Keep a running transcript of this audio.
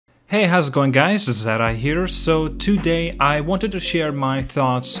Hey, how's it going guys? It's ZDEyE here. So today I wanted to share my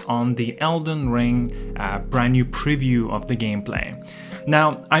thoughts on the Elden Ring brand new preview of the gameplay.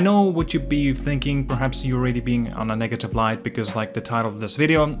 Now, I know what you'd be thinking, perhaps you're already being on a negative light because like the title of this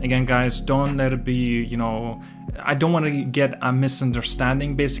video. Again guys, don't let it be, I don't want to get a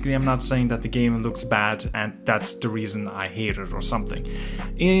misunderstanding. Basically, I'm not saying that the game looks bad and that's the reason I hate it or something.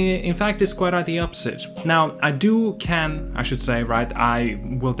 In fact, it's quite the opposite. Now, I should say, right, I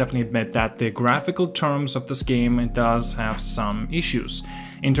will definitely admit that the graphical terms of this game, it does have some issues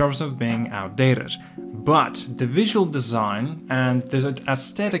in terms of being outdated. But the visual design and the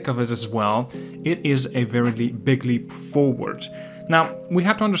aesthetic of it as well, it is a very big leap forward. Now, we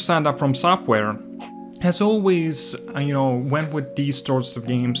have to understand that From Software has always, went with these sorts of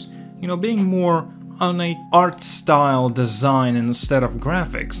games, being more on a art style design instead of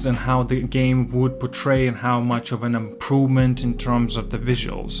graphics and how the game would portray and how much of an improvement in terms of the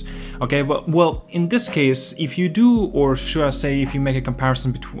visuals. Okay, well, in this case, if you do, or should I say, if you make a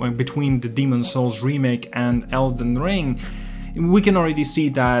comparison between the Demon's Souls remake and Elden Ring, we can already see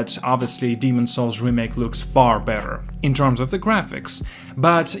that obviously Demon's Souls remake looks far better in terms of the graphics.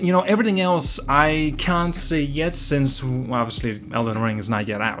 But, everything else I can't say yet since obviously Elden Ring is not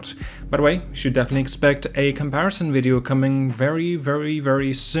yet out. By the way, you should definitely expect a comparison video coming very, very,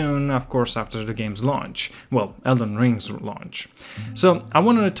 very soon, of course, after the game's launch. Well, Elden Ring's launch. So I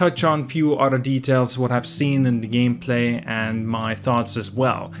wanted to touch on a few other details, what I've seen in the gameplay and my thoughts as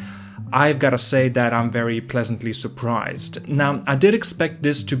well. I've got to say that I'm very pleasantly surprised. Now, I did expect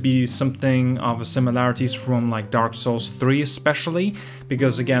this to be something of a similarities from like Dark Souls 3 especially,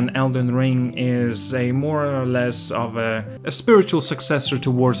 because again, Elden Ring is a more or less of a spiritual successor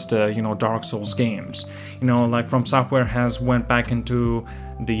towards the, Dark Souls games. Like From Software has went back into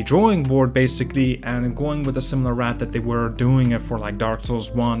the drawing board basically and going with a similar route that they were doing it for like Dark Souls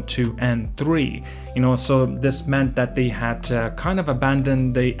 1, 2 and 3. So this meant that they had to kind of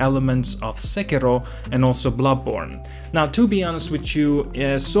abandon the elements of Sekiro and also Bloodborne. Now, to be honest with you,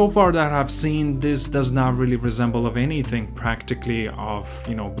 so far that I've seen, this does not really resemble of anything practically of,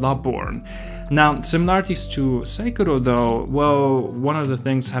 Bloodborne. Now, similarities to Sekiro though, well, one of the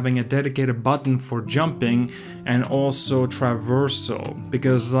things having a dedicated button for jumping and also traversal,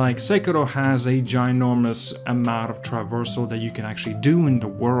 because like Sekiro has a ginormous amount of traversal that you can actually do in the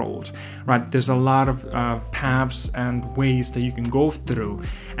world, right? There's a lot of paths and ways that you can go through,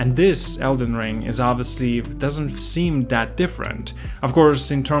 and this Elden Ring is obviously, doesn't seem that different. Of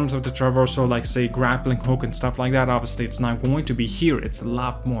course, in terms of the traversal, like say grappling hook and stuff like that, obviously it's not going to be here. It's a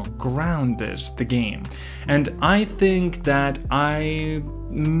lot more grounded, the game, and I think that I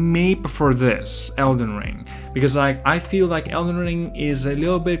may prefer this Elden Ring because I feel like Elden Ring is a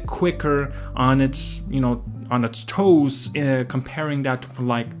little bit quicker on its on its toes, comparing that to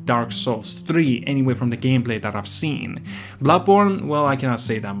like Dark Souls 3 anyway from the gameplay that I've seen. Bloodborne, well, I cannot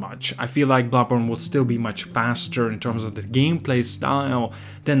say that much. I feel like Bloodborne will still be much faster in terms of the gameplay style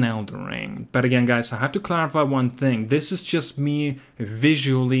than Elden Ring. But again guys, I have to clarify one thing. This is just me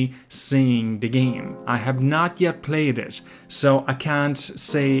visually seeing the game. I have not yet played it, so I can't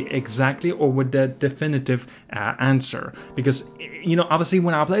say exactly or with the definitive answer, because obviously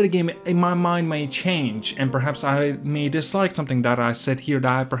when I play the game, my mind may change and perhaps I may dislike something that I said here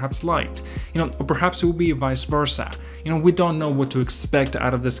that I perhaps liked, or perhaps it will be vice versa. We don't know what to expect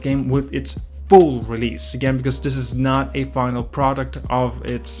out of this game with its full release, again, because this is not a final product of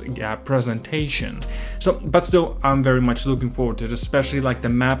its presentation. So, but still, I'm very much looking forward to it, especially like the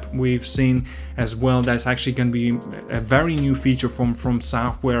map we've seen as well. That's actually going to be a very new feature from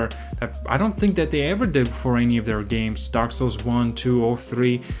Software that I don't think that they ever did for any of their games. Dark Souls 1, 2 or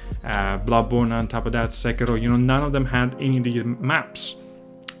 3, Bloodborne on top of that, Sekiro, none of them had any of the maps.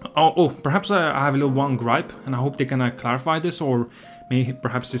 Oh, perhaps I have a little one gripe, and I hope they can clarify this, or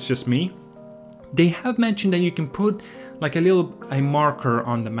perhaps it's just me. They have mentioned that you can put like a marker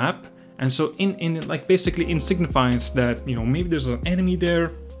on the map, and so in like basically it signifies that maybe there's an enemy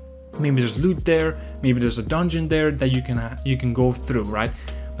there, maybe there's loot there, maybe there's a dungeon there that you can go through, right?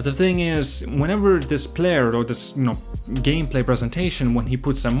 But the thing is, whenever this player or this gameplay presentation, when he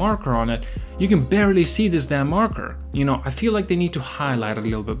puts a marker on it, you can barely see this damn marker. I feel like they need to highlight it a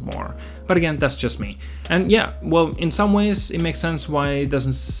little bit more. But again, that's just me. And yeah, well, in some ways it makes sense why it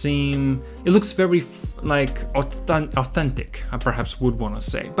doesn't seem, it looks very like authentic, I perhaps would want to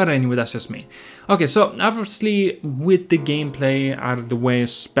say. But anyway, that's just me. Okay, so obviously with the gameplay out of the way,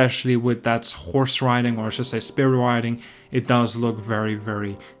 especially with that horse riding, or I should say spear riding, it does look very,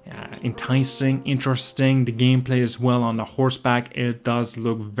 very enticing, interesting. The gameplay as well on the horseback, it does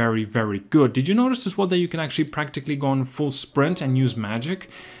look very, very good. Did you notice as well that you can actually practically go on full sprint and use magic?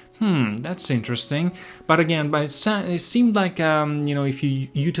 That's interesting. But again, it seemed like, you know, if you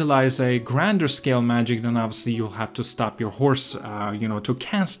utilize a grander scale magic, then obviously you'll have to stop your horse, you know, to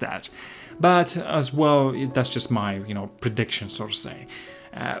cast that. But as well, that's just my, you know, prediction, so to say.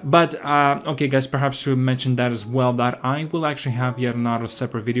 Okay, guys, perhaps to mention that as well, that I will actually have yet another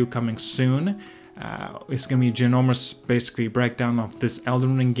separate video coming soon. It's gonna be a ginormous, basically, breakdown of this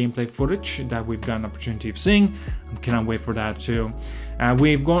Elden Ring gameplay footage that we've got an opportunity of seeing. I cannot wait for that too.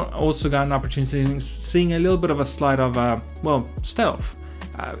 We've also got an opportunity of seeing a little bit of a slide of, well, stealth.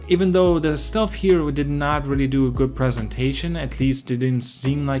 Even though the stealth here did not really do a good presentation, at least it didn't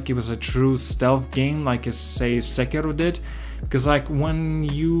seem like it was a true stealth game like, say, Sekiro did. Because like when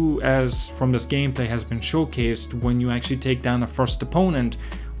you, as from this gameplay has been showcased, when you actually take down a first opponent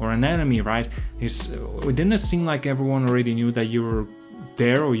or an enemy, right, it didn't seem like everyone already knew that you were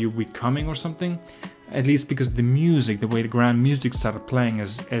there or you were coming or something. At least because the music, the way the grand music started playing,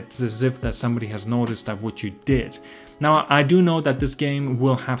 it's as if that somebody has noticed that what you did. Now, I do know that this game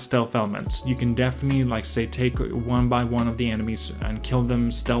will have stealth elements. You can definitely, like, say, take one by one of the enemies and kill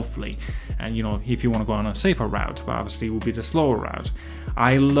them stealthily. And, you know, if you want to go on a safer route, but obviously it will be the slower route.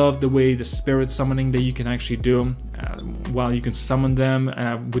 I love the way the spirit summoning that you can actually do. While you can summon them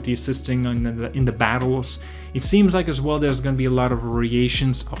with the assisting in the battles. It seems like as well there's going to be a lot of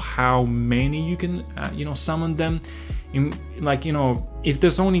variations of how many you can, you know, summon them. Like, you know, if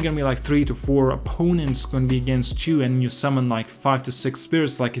there's only gonna be like 3 to 4 opponents gonna be against you and you summon like 5 to 6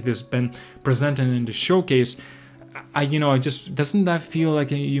 spirits like it has been presented in the showcase, you know, just doesn't that feel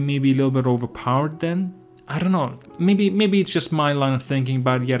like you may be a little bit overpowered then? I don't know, maybe it's just my line of thinking,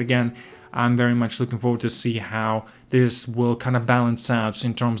 but yet again, I'm very much looking forward to see how this will kind of balance out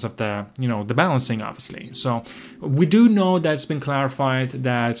in terms of the, you know, the balancing, obviously. So we do know that it's been clarified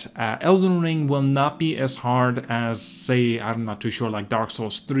that Elden Ring will not be as hard as, say, I'm not too sure, like Dark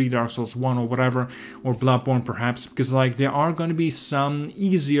Souls 3, Dark Souls 1 or whatever, or Bloodborne perhaps, because like there are going to be some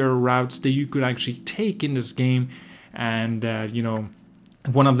easier routes that you could actually take in this game, and you know,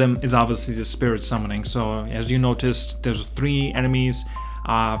 one of them is obviously the spirit summoning. So as you noticed, there's 3 enemies.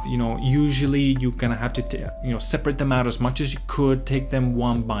 You know, usually you're gonna have to you know, separate them out as much as you could, take them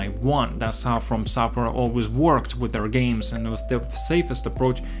one by one. That's how From Software always worked with their games, and it was the safest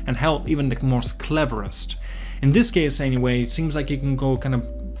approach, and hell, even the most cleverest. In this case anyway, it seems like you can go kind of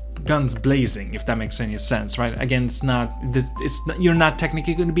guns blazing, if that makes any sense, right? Again, you're not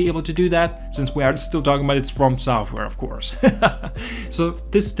technically going to be able to do that, since we are still talking about it's From Software, of course. So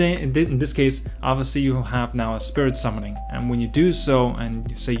in this case, obviously you will have now a spirit summoning, and when you do so, and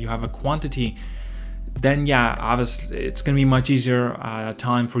you say you have a quantity, then yeah, obviously it's going to be much easier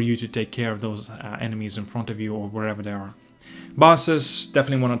time for you to take care of those enemies in front of you or wherever they are. Bosses,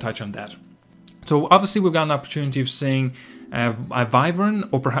 definitely want to touch on that. So obviously we've got an opportunity of seeing a wyvern,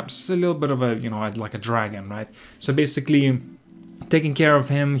 or perhaps a little bit of a, you know, like a dragon, right? So basically, taking care of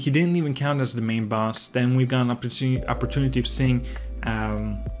him, he didn't even count as the main boss. Then we've got an opportunity of seeing,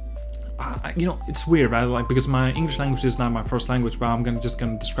 you know, it's weird, right? Like, because my English language is not my first language, but I'm just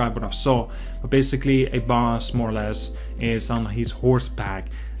gonna describe what I saw. But basically, a boss, more or less, is on his horseback,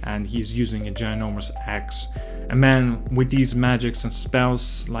 and he's using a ginormous axe. And man, with these magics and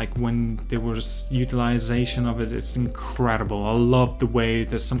spells, like when there was utilization of it, it's incredible. I love the way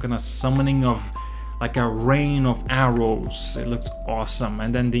there's some kind of summoning of like a rain of arrows. It looks awesome.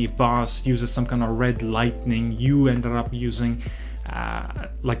 And then the boss uses some kind of red lightning. You ended up using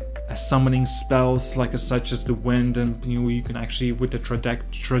like summoning spells like such as the wind, and you know, you can actually, with the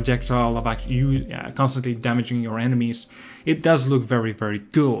trajectile of actually constantly damaging your enemies. It does look very, very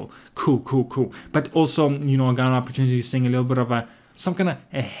cool. But also, you know, I got an opportunity to seeing a little bit of some kind of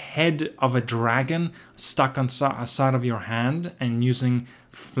a head of a dragon stuck on a side of your hand, and using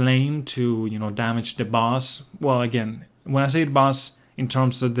flame to, you know, damage the boss. Well, again, when I say the boss in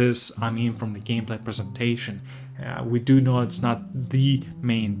terms of this, I mean from the gameplay presentation. We do know it's not the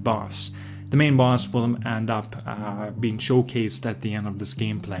main boss. The main boss will end up being showcased at the end of this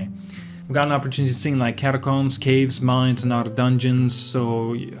gameplay. We've got an opportunity to see like catacombs, caves, mines, and other dungeons,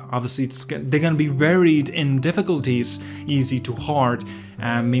 so obviously they're going to be varied in difficulties, easy to hard,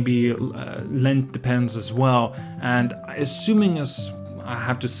 and maybe length depends as well. And assuming, as I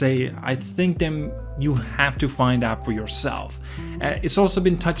have to say, I think then you have to find out for yourself. It's also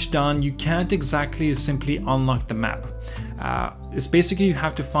been touched on, you can't exactly simply unlock the map. It's basically you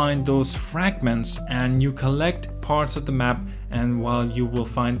have to find those fragments, and you collect parts of the map, and while you will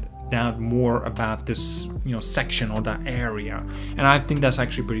find out more about this, you know, section or that area, and I think that's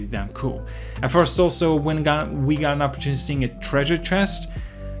actually pretty damn cool. At first, also, when we got an opportunity seeing a treasure chest,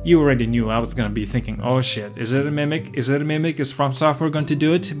 you already knew I was gonna be thinking, oh shit, is it a mimic? Is it a mimic? Is From Software going to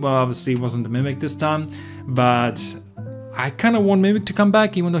do it? Well, obviously it wasn't a mimic this time, but I kind of want Mimic to come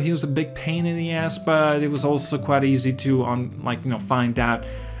back, even though he was a big pain in the ass, but it was also quite easy to, find out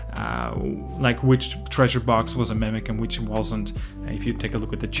like which treasure box was a mimic and which wasn't, if you take a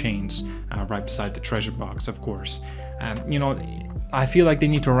look at the chains right beside the treasure box, of course. I feel like they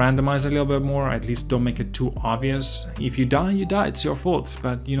need to randomize a little bit more, at least don't make it too obvious. If you die, you die, it's your fault.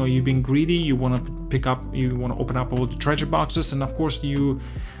 But you've been greedy, you want to open up all the treasure boxes, and of course you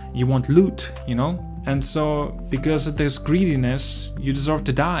want loot, And so because of this greediness, you deserve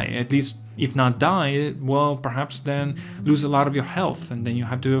to die. At least if not die, well, perhaps then lose a lot of your health, and then you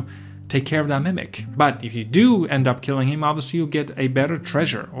have to take care of that mimic. But if you do end up killing him, obviously you'll get a better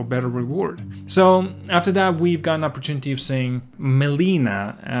treasure or better reward. So after that, we've got an opportunity of seeing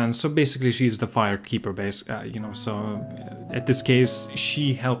Melina, and so basically she's the firekeeper base, so at this case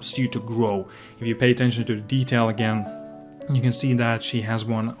she helps you to grow. If you pay attention to the detail again, you can see that she has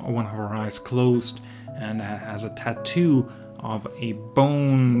one of her eyes closed and has a tattoo of a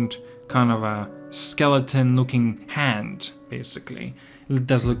boned kind of a skeleton looking hand, basically. It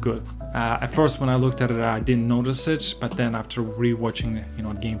does look good. At first when I looked at it, I didn't notice it, but then after rewatching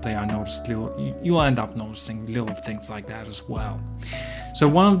gameplay, I noticed you'll end up noticing little things like that as well. So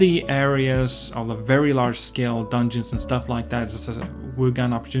one of the areas of the very large scale dungeons and stuff like that is we got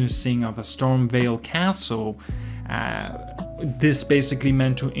an opportunity seeing of a Stormvale Castle. This basically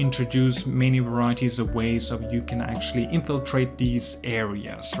meant to introduce many varieties of ways of you can actually infiltrate these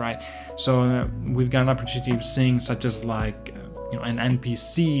areas, right? So we've got an opportunity of seeing such as like an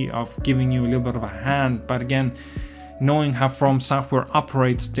NPC of giving you a little bit of a hand, but again, knowing how From Software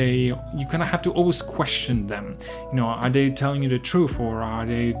operates, you kind of have to always question them. Are they telling you the truth, or are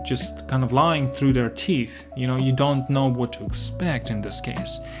they just kind of lying through their teeth? You don't know what to expect in this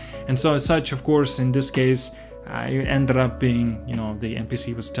case. And so as such, of course, in this case, it ended up being, the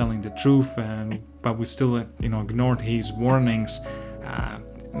NPC was telling the truth, but we still, ignored his warnings.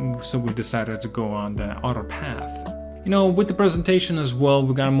 So we decided to go on the other path. With the presentation as well,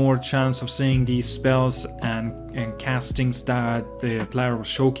 we got more chance of seeing these spells and castings that the player was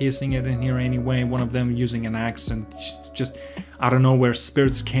showcasing it in here anyway. One of them using an axe, and just out of nowhere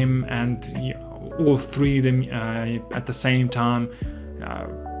spirits came, and all three of them at the same time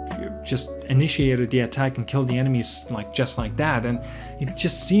just initiated the attack and killed the enemies just like that. And it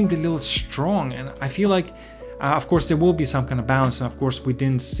just seemed a little strong, and I feel like of course there will be some kind of balance, and of course we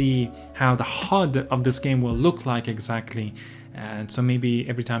didn't see how the HUD of this game will look like exactly, and so maybe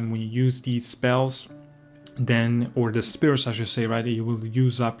every time when you use these spells, then, or the spirits I should say, right, you will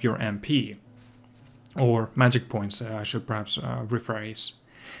use up your MP or magic points, I should perhaps rephrase.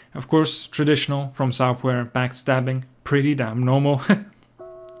 Of course, traditional From Software backstabbing, pretty damn normal.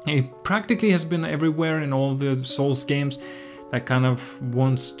 It practically has been everywhere in all the Souls games that kind of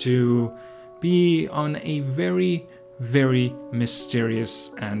wants to be on a very, very mysterious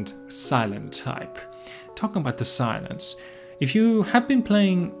and silent type. Talking about the silence, if you have been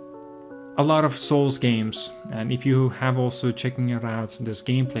playing a lot of Souls games, and if you have also checking it out this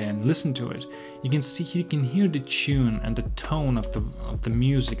gameplay and listen to it, you can hear the tune and the tone of the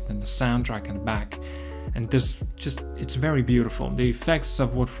music and the soundtrack in the back. And this it's very beautiful. The effects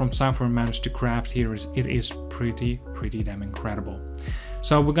of what From Software managed to craft here is pretty damn incredible.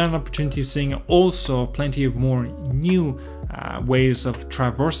 So we got an opportunity of seeing also plenty of more new ways of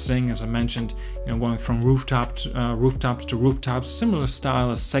traversing, as I mentioned, going from rooftops to rooftops, similar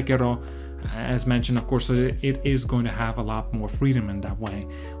style as Sekiro. As mentioned, of course, it is going to have a lot more freedom in that way.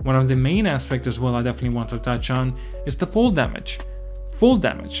 One of the main aspects as well I definitely want to touch on is the fall damage. Fall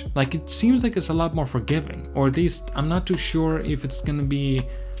damage, like it seems like it's a lot more forgiving, or at least I'm not too sure if it's gonna be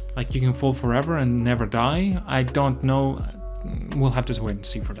like you can fall forever and never die. I don't know, we'll have to wait and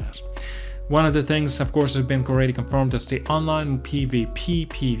see for that. One of the things, of course, has been already confirmed as the online PvP,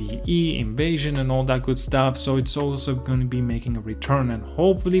 PvE, invasion and all that good stuff, so it's also going to be making a return, and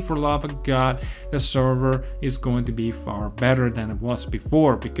hopefully, for love of God, the server is going to be far better than it was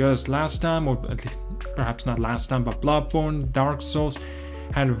before, because last time, or at least perhaps not last time, but Bloodborne, Dark Souls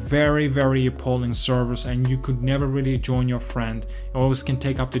had very appalling servers, and you could never really join your friend. It always can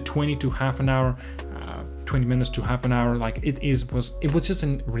take up to 20 to half an hour, 20 minutes to half an hour. Like it was just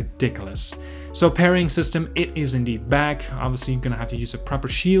ridiculous. So parrying system, it is indeed back. Obviously you're gonna have to use a proper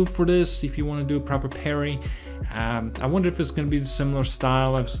shield for this if you want to do a proper parry. I wonder if it's gonna be the similar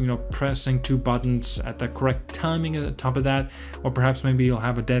style of pressing two buttons at the correct timing at the top of that, or perhaps maybe you'll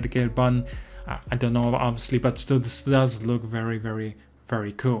have a dedicated button. I don't know, obviously, but still this does look very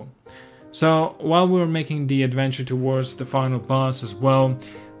cool. So while we were making the adventure towards the final boss as well,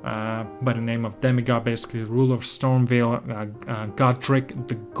 by the name of Demigod, basically ruler of Stormvale, Godric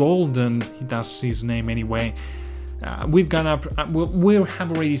the Golden, that's his name anyway. We've gone up, we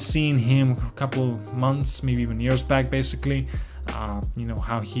have already seen him a couple months, maybe even years back, basically. You know,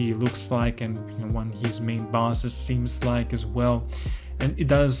 how he looks like, and you know, one his main boss, it seems like, as well. And it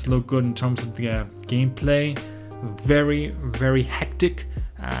does look good in terms of the gameplay. Very, very hectic,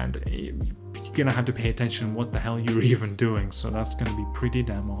 and you're gonna have to pay attention what the hell you're even doing, so that's gonna be pretty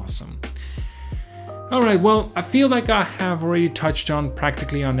damn awesome. Alright, well, I feel like I have already touched on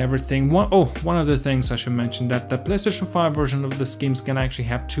practically on everything. One other thing I should mention, that the PlayStation 5 version of this game is gonna actually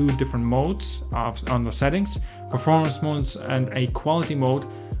have 2 different modes on the settings, performance modes and a quality mode.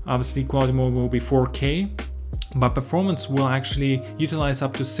 Obviously, quality mode will be 4K, but performance will actually utilize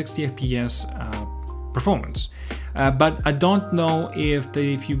up to 60 FPS performance. But I don't know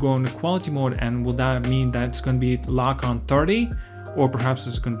if you go in the quality mode, and will that mean that it's going to be locked on 30, or perhaps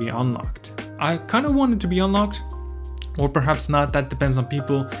it's going to be unlocked. I kind of want it to be unlocked, or perhaps not, that depends on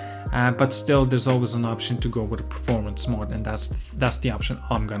people, but still there's always an option to go with a performance mode, and that's the option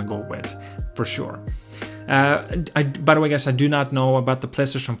I'm gonna go with for sure. By the way, guys, I do not know about the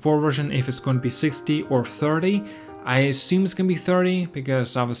PlayStation 4 version, if it's going to be 60 or 30. I assume it's gonna be 30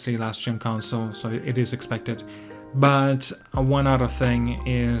 because obviously last gen console, so it is expected. But one other thing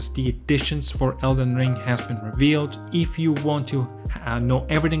is the editions for Elden Ring has been revealed. If you want to know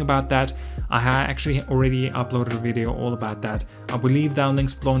everything about that, I actually already uploaded a video all about that. I will leave down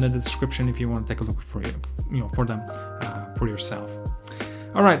links below in the description if you want to take a look for them for yourself.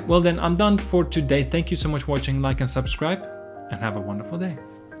 All right, well then I'm done for today. Thank you so much for watching. Like and subscribe, and have a wonderful day.